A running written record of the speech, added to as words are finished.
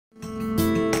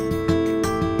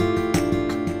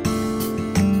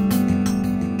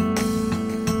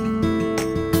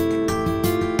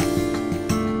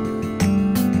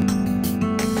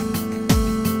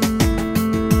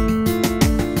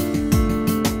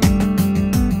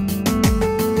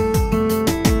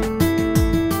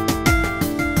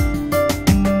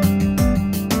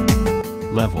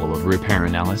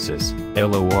analysis,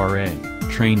 LORA,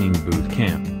 training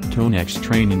bootcamp, Tonex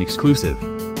training exclusive.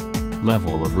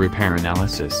 Level of repair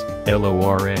analysis,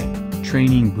 LORA,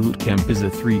 training bootcamp is a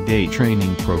 3-day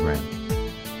training program.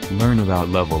 Learn about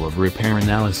level of repair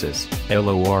analysis,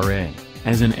 LORA,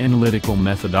 as an analytical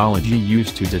methodology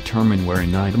used to determine where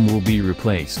an item will be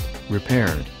replaced,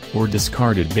 repaired, or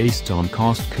discarded based on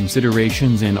cost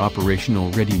considerations and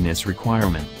operational readiness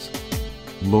requirements.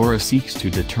 LORA seeks to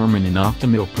determine an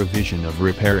optimal provision of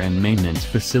repair and maintenance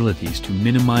facilities to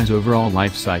minimize overall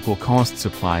life cycle costs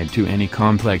applied to any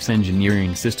complex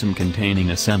engineering system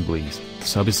containing assemblies,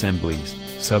 sub-assemblies,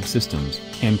 subsystems,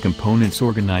 and components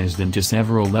organized into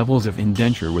several levels of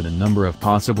indenture with a number of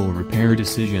possible repair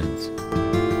decisions.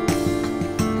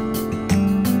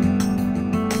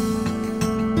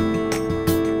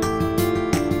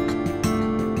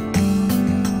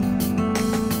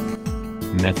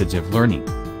 Methods of learning.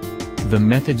 The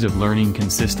methods of learning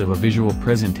consist of visual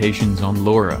presentations on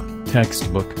LORA,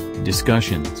 textbook,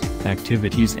 discussions,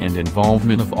 activities and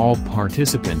involvement of all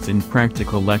participants in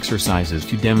practical exercises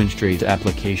to demonstrate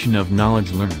application of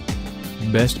knowledge learned.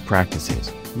 Best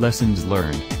practices, lessons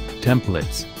learned,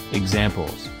 templates,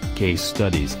 examples, case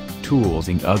studies, tools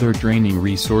and other training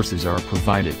resources are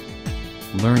provided.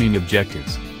 Learning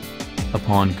objectives.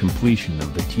 Upon completion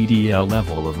of the TDL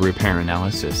level of repair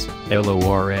analysis,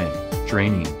 LORA,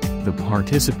 training, the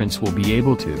participants will be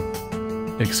able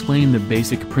to explain the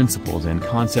basic principles and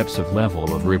concepts of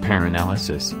level of repair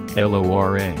analysis,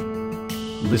 LORA.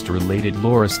 List related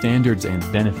LORA standards and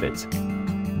benefits.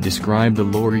 Describe the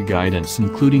LORA guidance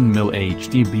including MIL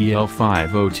HDBL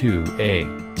 502A,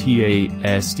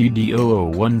 TASTD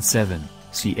 0017,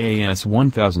 CAS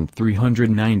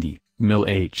 1390. MIL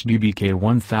HDBK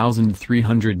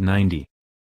 1390.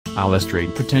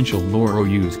 Illustrate potential LORA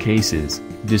use cases,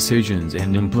 decisions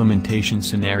and implementation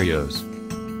scenarios.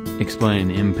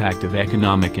 Explain impact of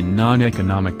economic and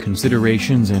non-economic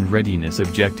considerations and readiness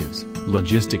objectives,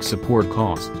 logistic support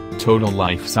cost, total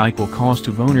life cycle cost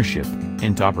of ownership,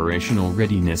 and operational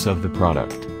readiness of the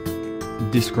product.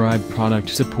 Describe product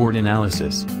support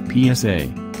analysis, PSA,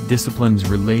 disciplines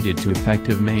related to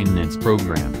effective maintenance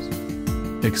programs.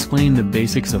 Explain the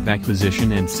basics of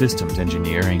acquisition and systems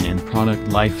engineering and product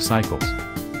life cycles.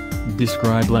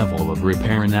 Describe level of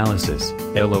repair analysis,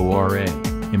 LORA,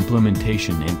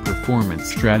 implementation and performance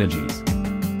strategies.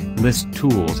 List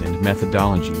tools and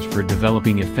methodologies for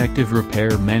developing effective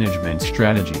repair management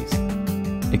strategies.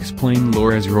 Explain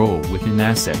LORA's role within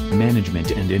asset management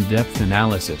and in-depth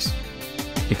analysis.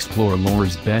 Explore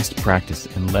LORA's best practice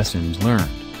and lessons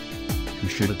learned. Who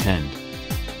should attend?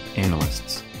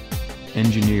 Analysts,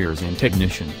 engineers and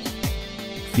technicians,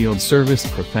 field service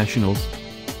professionals,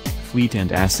 fleet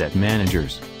and asset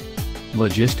managers,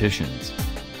 logisticians,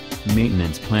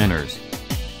 maintenance planners,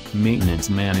 maintenance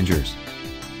managers,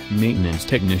 maintenance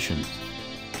technicians,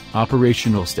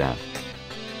 operational staff,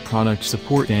 product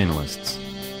support analysts,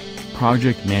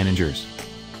 project managers,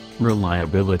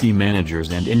 reliability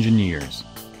managers and engineers,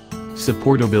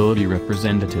 supportability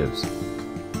representatives,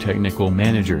 technical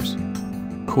managers,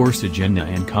 course agenda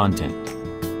and content,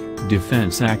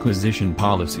 defense acquisition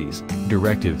policies,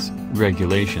 directives,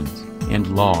 regulations,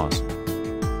 and laws.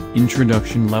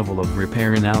 Introduction level of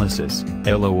repair analysis,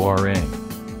 LORA.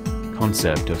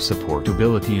 Concept of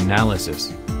supportability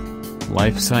analysis.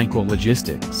 Life cycle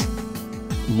logistics.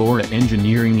 LORA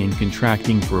engineering and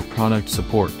contracting for product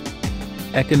support.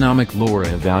 Economic LORA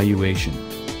evaluation.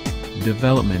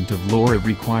 Development of LORA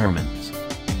requirements.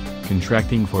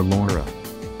 Contracting for LORA.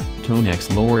 Tonex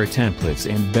LORA templates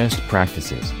and best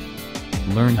practices.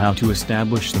 Learn how to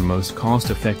establish the most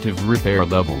cost-effective repair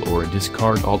level or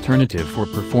discard alternative for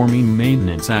performing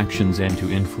maintenance actions and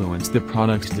to influence the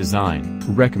product's design,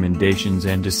 recommendations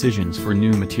and decisions for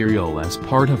new material as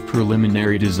part of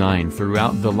preliminary design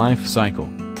throughout the life cycle.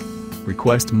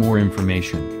 Request more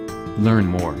information. Learn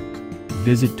more.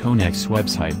 Visit Tonex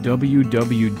website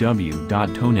www.tonex.com.